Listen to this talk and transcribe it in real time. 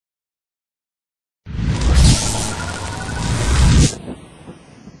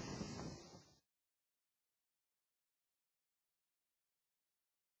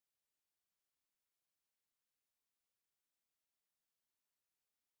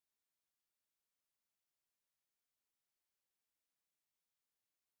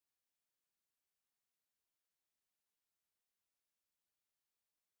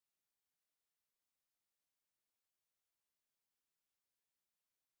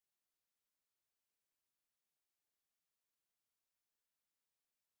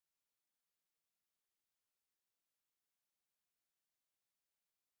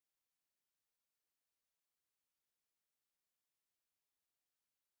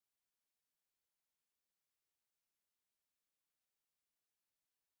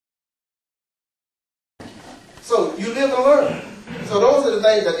So you live and learn. So those are the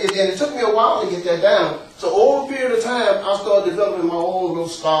things that, and it took me a while to get that down. So over a period of time, I started developing my own little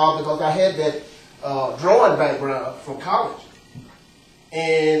style because I had that drawing background from college.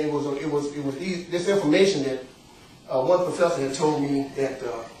 And it was this information that one professor had told me that,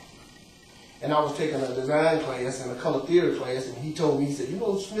 and I was taking a design class and a color theory class, and he told me, he said, you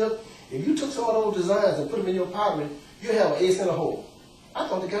know, Smith, if you took some of those designs and put them in your pottery, you'll have an ace in a hole. I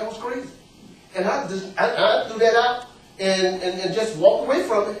thought the guy was crazy. And I threw that out and just walked away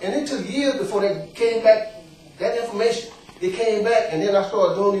from it. And it took years before that came back, that information. It came back, and then I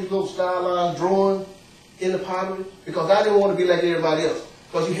started doing these little stylized drawing in the pottery because I didn't want to be like everybody else.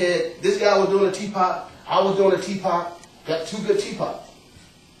 Because you had, this guy was doing a teapot, I was doing a teapot, got two good teapots.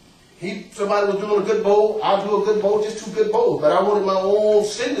 Somebody was doing a good bowl, I'll do a good bowl, just two good bowls. But I wanted my own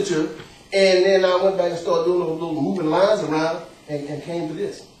signature, and then I went back and started doing those little moving lines around and came to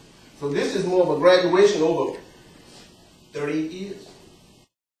this. So this is more of a graduation over 38 years.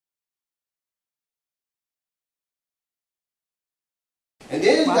 And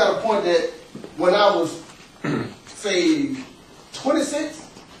then you got a point that when I was, say, 26,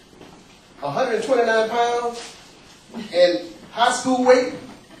 129 pounds, and high school weight,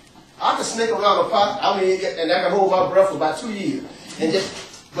 I could sneak around a pot, and I could hold my breath for about 2 years.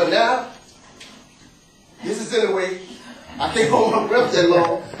 But now, this is in the way, I can't hold my breath that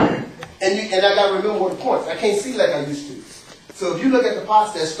long, and I got to remember the points. I can't see like I used to. So if you look at the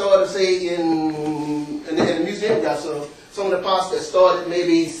pots that started, say, in the museum, got some of the pots that started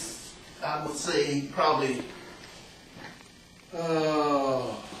maybe, I would say, probably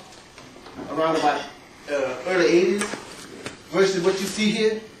around about early 80s, versus what you see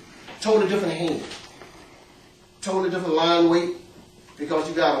here, totally different hand, totally different line weight, because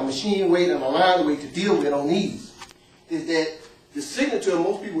you got a machine weight and a line weight to deal with on these. Is that the signature,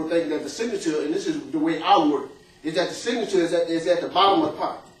 most people think that the signature, and this is the way I work, is that the signature is at the bottom of the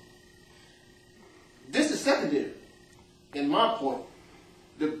pot. This is secondary, in my point.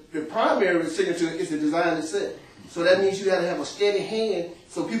 The primary signature is the design itself. So that means you got to have a steady hand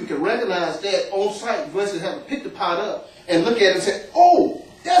so people can recognize that on site versus have to pick the pot up and look at it and say, oh,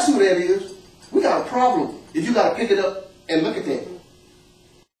 that's who that is. We got a problem if you got to pick it up and look at that.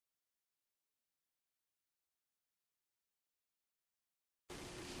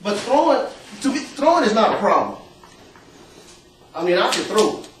 But throwing is not a problem. I mean, I can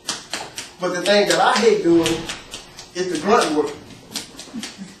throw. But the thing that I hate doing is the grunt work.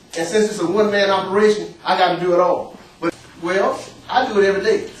 And since it's a one-man operation, I got to do it all. But, well, I do it every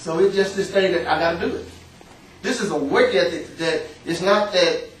day. So it's just this thing that I got to do it. This is a work ethic that it's not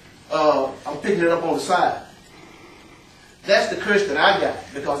that I'm picking it up on the side. That's the curse that I got,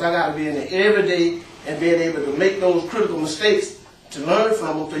 because I got to be in there every day and being able to make those critical mistakes to learn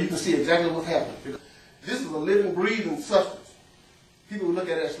from them so you can see exactly what's happening. Because this is a living, breathing substance. People look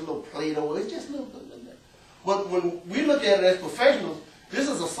at it as a little Play-Doh. It's just a little bit like that. But when we look at it as professionals, this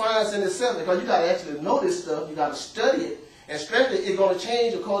is a science in itself, because you got to actually know this stuff. You got to study it, and especially it's going to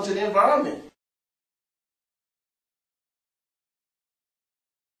change according to the environment.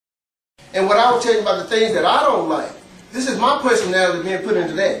 And what I will tell you about the things that I don't like, this is my personality being put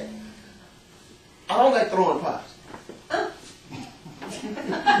into that. I don't like throwing pots.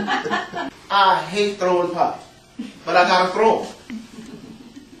 I hate throwing pots, but I gotta throw them.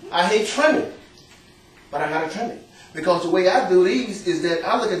 I hate trimming, but I gotta trim it. Because the way I do these is that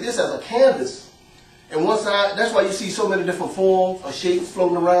I look at this as a canvas. And that's why you see so many different forms or shapes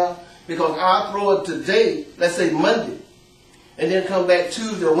floating around. Because I throw it today, let's say Monday, and then come back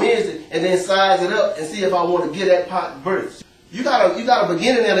Tuesday or Wednesday, and then size it up and see if I want to get that pot burst. You got a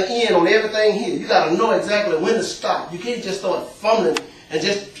beginning and an end on everything here. You got to know exactly when to stop. You can't just start fumbling and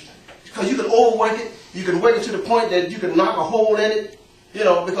just, because you can overwork it. You can work it to the point that you can knock a hole in it, you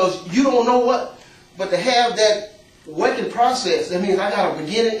know, because you don't know what. But to have that working process, that means I got a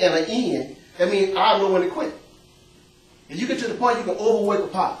beginning and an end. That means I know when to quit. If you get to the point you can overwork a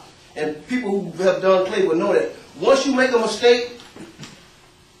pot, and people who have done clay will know that once you make a mistake,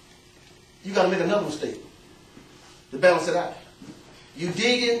 you got to make another mistake to balance it out. You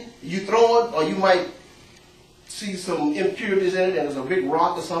digging, you throwing, or you might see some impurities in it, and there's a big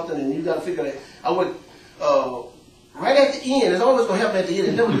rock or something, and you got to figure that. I would right at the end. It's always gonna happen at the end.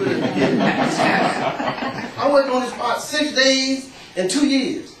 It never do it at the beginning. I worked on this pot 6 days and 2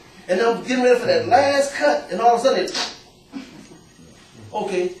 years, and then I'm getting ready for that last cut, and all of a sudden,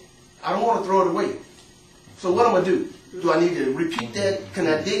 okay, I don't want to throw it away. So what am I gonna do? Do I need to repeat that? Can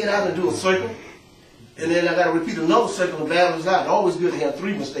I dig it out and do a circle? And then I got to repeat another circle and balance out. It's always good to have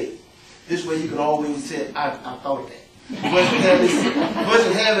 3 mistakes. This way you can always say, I thought of that.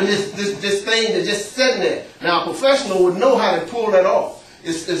 versus having this thing that's just sitting there. Now, a professional would know how to pull that off.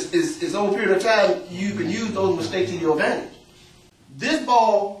 It's over a period of time, you can use those mistakes to your advantage. This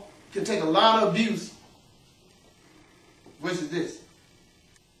ball can take a lot of abuse versus this.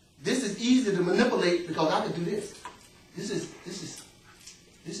 This is easy to manipulate because I can do this. This is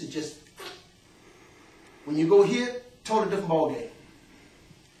just, when you go here, totally different ball game.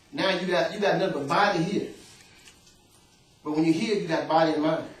 Now you got nothing but body here. But when you're here, you got body and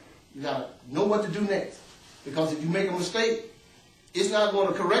mind. You got to know what to do next. Because if you make a mistake, it's not going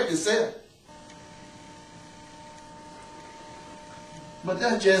to correct itself. But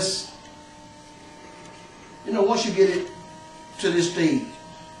that's just, once you get it to this stage,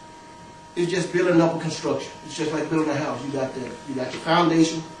 it's just building up a construction. It's just like building a house. You got your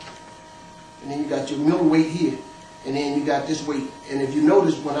foundation, and then you got your middle weight here, and then you got this weight. And if you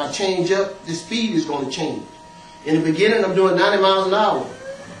notice, when I change up, the speed is going to change. In the beginning, I'm doing 90 miles an hour,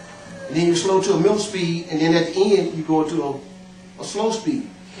 and then you slow to a middle speed, and then at the end, you go to a slow speed.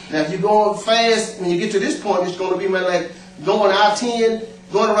 Now, if you're going fast, when you get to this point, it's going to be like going I-10,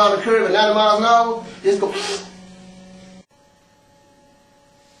 going around the curve at 90 miles an hour. It's going.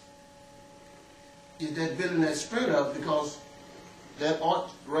 Is that building that spread up, because that arch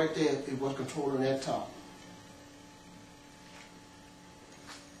right there is what's controlling that top.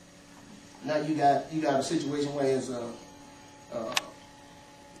 Now you got a situation where it's if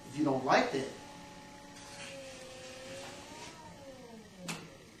you don't like that,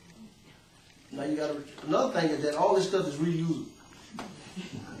 now you got another thing is that all this stuff is reusable.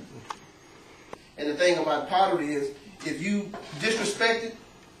 And the thing about pottery is, if you disrespect it,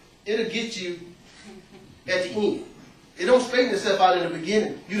 it'll get you at the end. It don't straighten itself out in the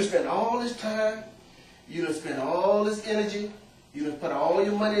beginning. You done spent all this time, you done spent all this energy, you done put all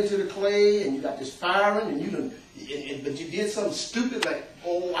your money into the clay, and you got this firing, and you done, but you did something stupid like,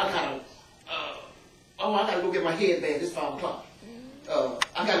 I gotta go get my headband. It's 5 o'clock.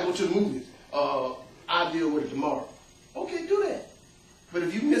 I gotta go to the movies. I'll deal with it tomorrow. Okay, do that. But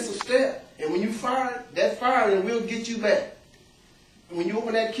if you miss a step, and when you fire, that firing will get you back. And when you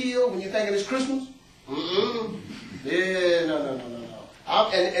open that kill, when you're thinking it's Christmas, yeah, no.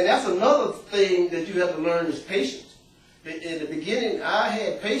 And that's another thing that you have to learn is patience. In the beginning, I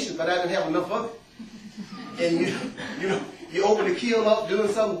had patience, but I didn't have enough of it. And you open the keel up doing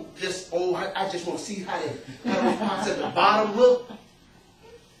something, I just want to see how those parts at the bottom look.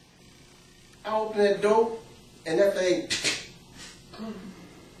 I opened that door, and that thing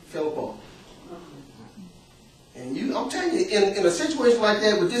fell apart. And I'm telling you, in a situation like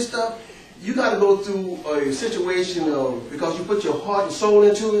that with this stuff, you got to go through a situation because you put your heart and soul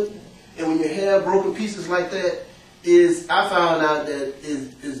into it, and when you have broken pieces like that, I found out that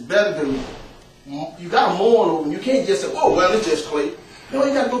is better than, you got to mourn over. You can't just say, oh, well, it's just clay. No,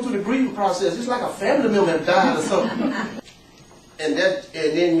 you got to go through the grieving process. It's like a family member that died or something.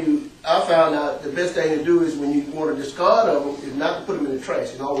 I found out the best thing to do is when you want to discard them is not to put them in the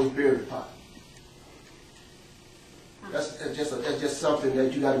trash. It's always bury the pot. That's just something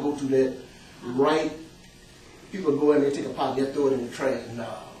that you got to go through that right. People go in there, take a pot, they throw it in the trash. No,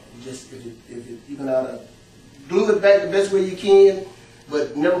 you can either glue it back the best way you can,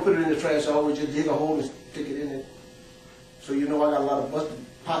 but never put it in the trash. Always just dig a hole and stick it in it. So I got a lot of busted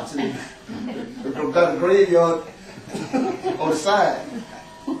pots in it. Got a graveyard on the side.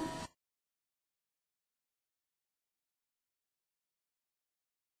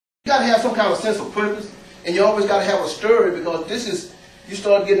 You got to have some kind of sense of purpose, and you always got to have a story, because you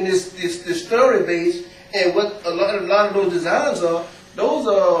start getting this story base, and what a lot of those designs are, those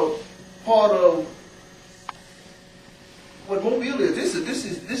are part of what Mobile is.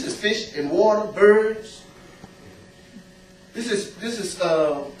 This is fish and water, birds. This is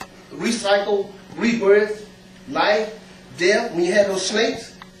recycle, rebirth, life, death. When you have those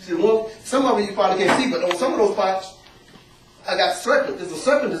snakes, some of them you probably can't see, but on some of those pots, I got serpent. There's a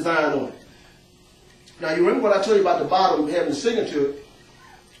serpent design on it. Now you remember what I told you about the bottom having the signature,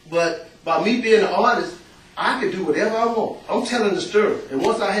 but by me being an artist, I can do whatever I want. I'm telling the story, and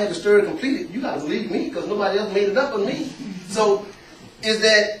once I have the story completed, you got to believe me, because nobody else made it up on me. So, is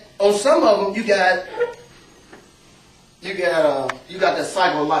that on some of them you got that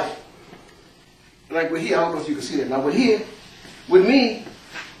cycle of life. Like with here, I don't know if you can see that. Now with here, with me,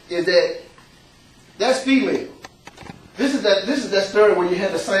 is that's female. This is that story where you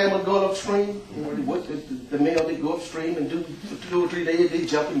had the salmon going upstream. The male, they go upstream and do for 2 or 3 days, they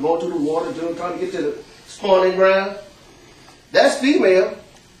jump and go into the water, trying to get to the spawning ground. That's female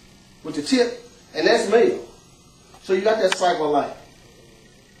with the tip, and that's male. So you got that cycle of life.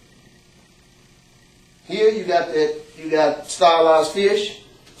 Here you got stylized fish.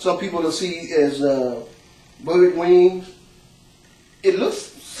 Some people will see as bird wings. It looks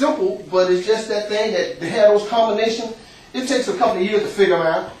simple, but it's just that thing that they have those combinations. It takes a couple of years to figure them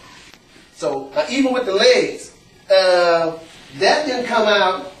out. So even with the legs, that didn't come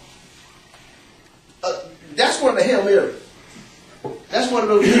out. That's one of the Hail Marys. That's one of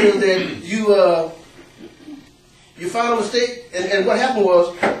those deals that you found a mistake, and what happened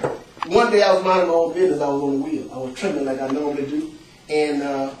was, one day I was minding my own business. I was on the wheel. I was trimming like I normally do, and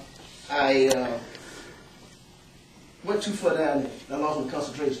I went too far down there. I lost my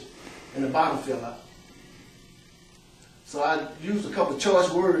concentration, and the bottom fell out. So I used a couple of choice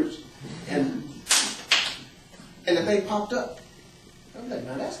words, and the thing popped up. I'm like,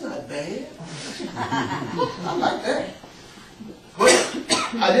 now that's not bad. I like that. But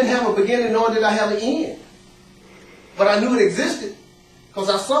I didn't have a beginning, nor did I have an end. But I knew it existed because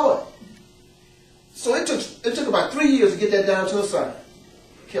I saw it. So it took about 3 years to get that down to a science.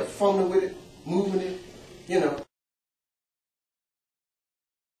 Kept fumbling with it, moving it, you know.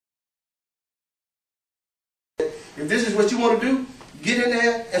 If this is what you want to do, get in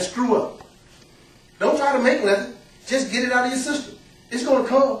there and screw up. Don't try to make nothing. Just get it out of your system. It's going to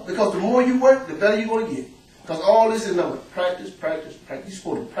come because the more you work, the better you're going to get. Because all this is number. Practice, practice, practice. You're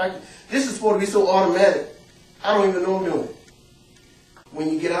supposed to practice. This is supposed to be so automatic. I don't even know I'm doing it. When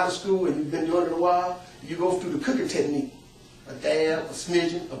you get out of school and you've been doing it a while, you go through the cooking technique. A dab, a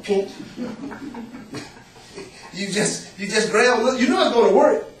smidgen, a pinch. you just grab a little. You know it's going to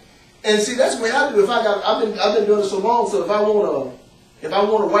work. And see, that's the way I do. I've been doing it so long. So if I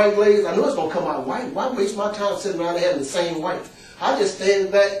want a white glaze, I know it's going to come out white. Why waste my time sitting around having the same white? I just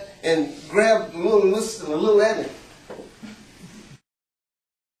stand back and grab a little this and a little that.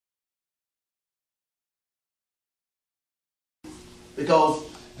 Because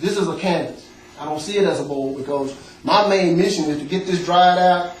this is a canvas. I don't see it as a bowl because my main mission is to get this dried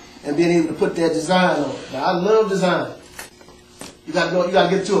out and being able to put that design on it. Now I love design. You got to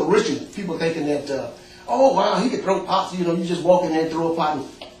get into a ritual. People thinking that, oh wow, he can throw pots. You know, you just walk in there and throw a pot.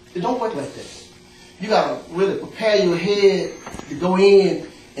 It don't work like that. You got to really prepare your head to go in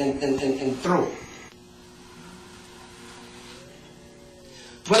and throw it.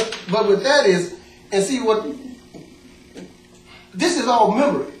 But with that is, and see what, this is all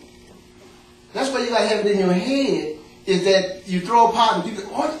memory. That's why you got to have it in your head, is that you throw a pot and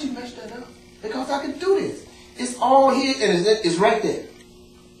people, why did you mess that up? Because I can do this. It's all here and it's right there.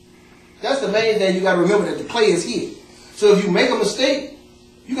 That's the main thing you got to remember, that the clay is here. So if you make a mistake,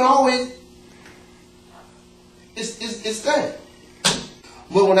 you can always, it's there.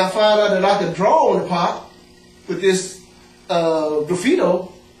 But when I found out that I could draw on the pot with this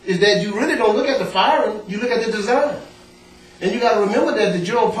graffito, is that you really don't look at the firing, you look at the design. And you got to remember that the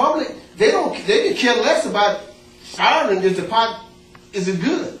general public, they can care less about firing. Is the pot, is it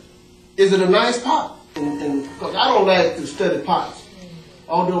good? Is it a nice pot? And because I don't like to study pots.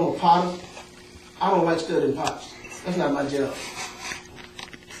 Although I'm a potter, I don't like studying pots. That's not my job.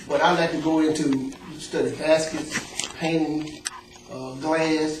 But I like to go into study baskets, painting,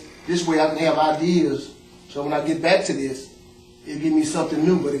 glass. This way I can have ideas. So when I get back to this, it'll give me something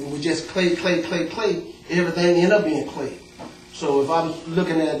new. But if it was just clay, everything end up being clay. So if I'm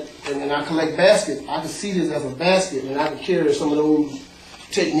looking at, and I collect baskets, I can see this as a basket, and I can carry some of those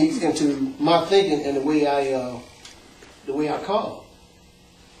techniques into my thinking and the way I carve.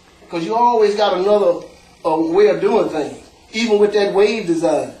 Because you always got another way of doing things. Even with that wave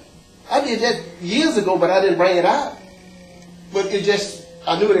design. I did that years ago, but I didn't bring it out. But it just,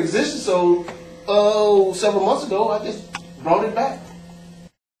 I knew it existed, so several months ago, I just brought it back.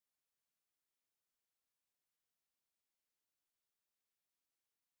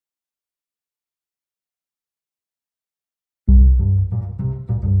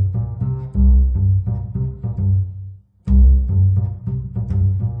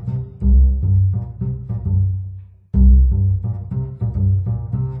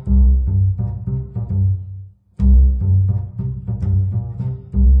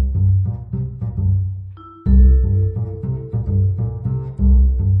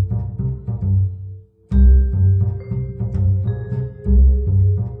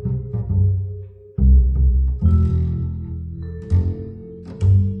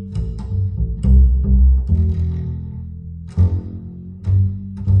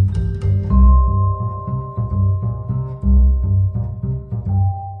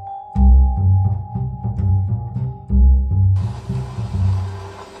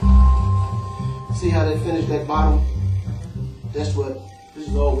 See how they finish that bottom? This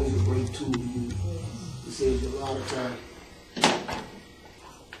is always a great tool to use. It saves you a lot of time.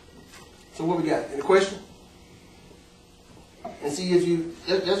 So what we got? Any question? And see if you,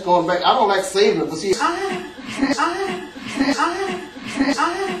 just going back, I don't like saving it, but see. See?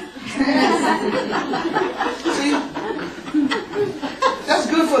 That's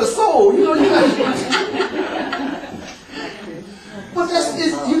good for the soul, you know. But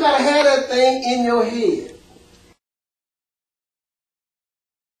you gotta have that thing in your head.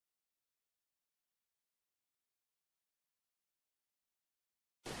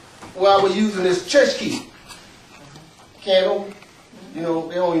 Well, we're using this church key candle. You know,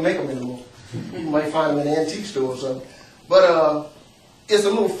 they don't even make them anymore. You might find them in an antique store or something. But it's a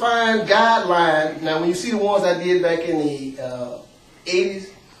little fine guideline. Now, when you see the ones I did back in the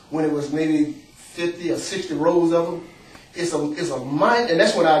 80s, when it was maybe 50 or 60 rows of them, it's a mind, and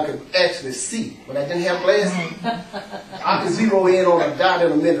that's when I could actually see. When I didn't have glasses, I could zero in on a dot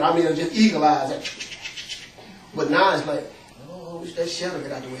in a minute. I mean, it just eagle eyes. Like, but now it's like, oh, I wish that shadow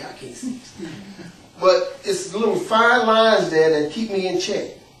get out the way. I can't see. But it's little fine lines there that keep me in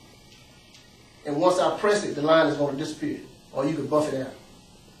check. And once I press it, the line is going to disappear, or you can buff it out.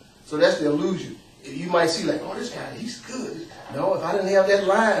 So that's the illusion. You might see like, oh, this guy, he's good. No, if I didn't have that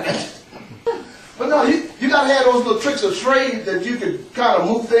line. But no, you got to have those little tricks of trade that you can kind of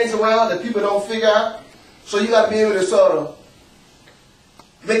move things around that people don't figure out. So you got to be able to sort of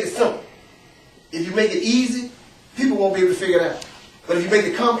make it simple. If you make it easy, people won't be able to figure it out. But if you make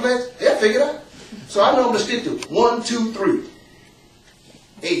it complex, they'll figure it out. So I normally stick to 1, 2, 3.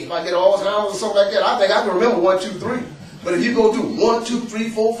 Hey, if I get Alzheimer's or something like that, I think I can remember 1, 2, 3. But if you go through 1, 2, 3,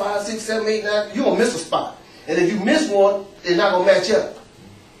 4, 5, 6, 7, 8, 9, you're going to miss a spot. And if you miss one, it's not going to match up.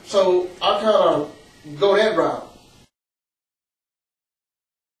 So I kind of go that route.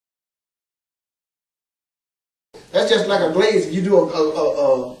 That's just like a glaze. If you do a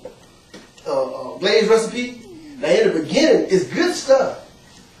glaze recipe, now in the beginning, it's good stuff.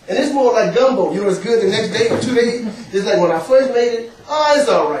 And it's more like gumbo. You know, it's good the next day or 2 days. It's like when I first made it, oh, it's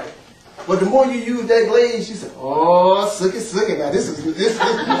all right. But the more you use that glaze, you say, oh, suck it. Now this is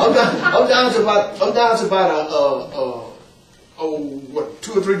I'm down to about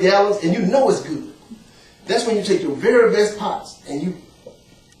 2 or 3 gallons, and you know it's good. That's when you take your very best pots and you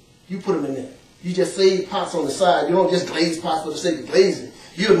put them in there. You just save pots on the side. You don't just glaze pots for the sake of glazing.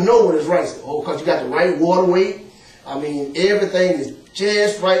 You'll know when it's right. Oh, because you got the right water weight. I mean, everything is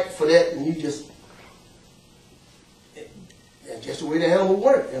just right for that, and that's just the way the animal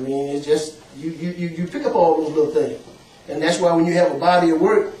work. I mean, it's just, you pick up all those little things. And that's why when you have a body of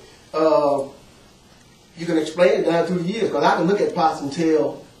work, you can explain it down through the years. Because I can look at pots and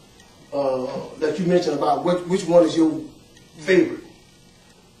tell that you mentioned about which one is your favorite.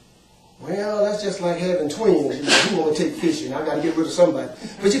 Well, that's just like having twins. You know, you want to take fishing. I got to get rid of somebody.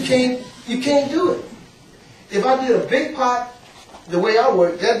 But you can't do it. If I did a big pot, the way I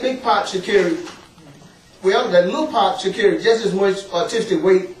work, that big pot should carry, well, that little pot should carry just as much artistic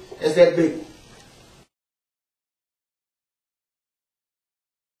weight as that big one.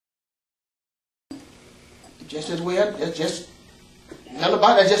 Just the way that's just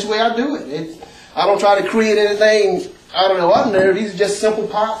the way I do it. I don't try to create anything out of the ordinary. These are just simple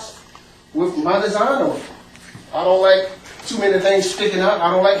pots with my design on it. I don't like too many things sticking out. I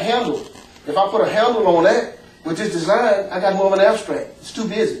don't like handles. If I put a handle on that, with this design, I got more of an abstract. It's too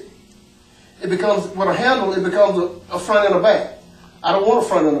busy. It becomes, with a handle, it becomes a front and a back. I don't want a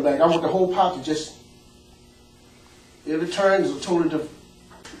front and a back. I want the whole pot to just, every turn is a totally different.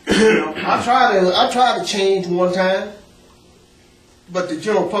 I tried to change one time, but the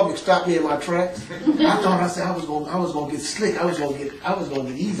general public stopped me in my tracks. I said I was gonna get slick. I was gonna get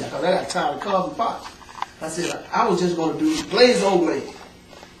easy. I thought I got tired of carving pots. I said I was just gonna do glaze on glaze.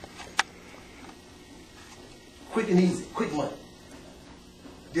 Quick and easy, quick money.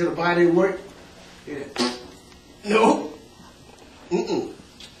 Did a body of work? Yeah. No.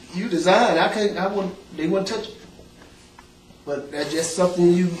 You design. They wouldn't touch it. But that's just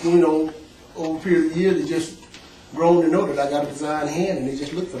something you know, over a period of years, they just grown to know that I got a design hand, and they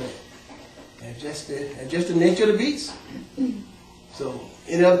just look for that. That's just the nature of the beast. So,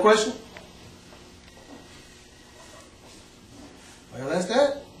 any other question? Well, that's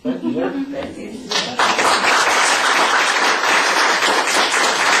that. Thank you, sir. Thank you.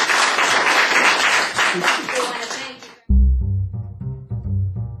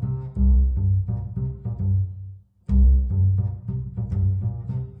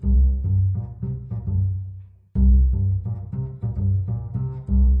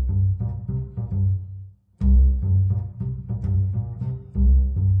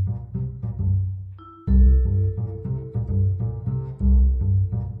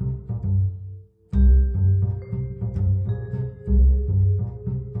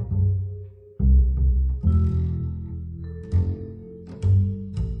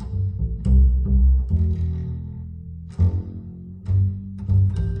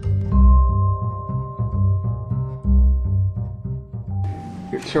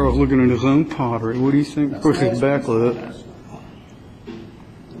 Charles looking at his own pottery. What do you think? Of course, it's backlit.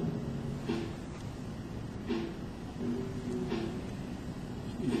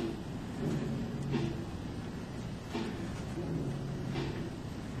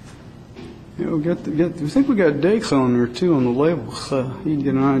 Yeah, we think we got dates on there too on the labels, so you can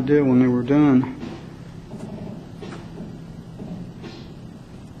get an idea when they were done.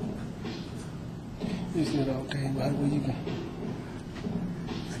 You see what I'm telling you about where you go.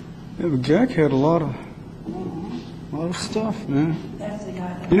 Yeah, but Jack had a lot of stuff, man. That's the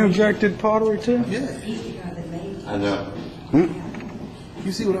guy that You know Jack did pottery too? Yeah. he's the guy that made it. I know. Hmm?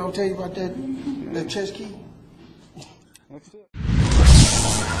 You see what I'm telling you about that chess key? That's it.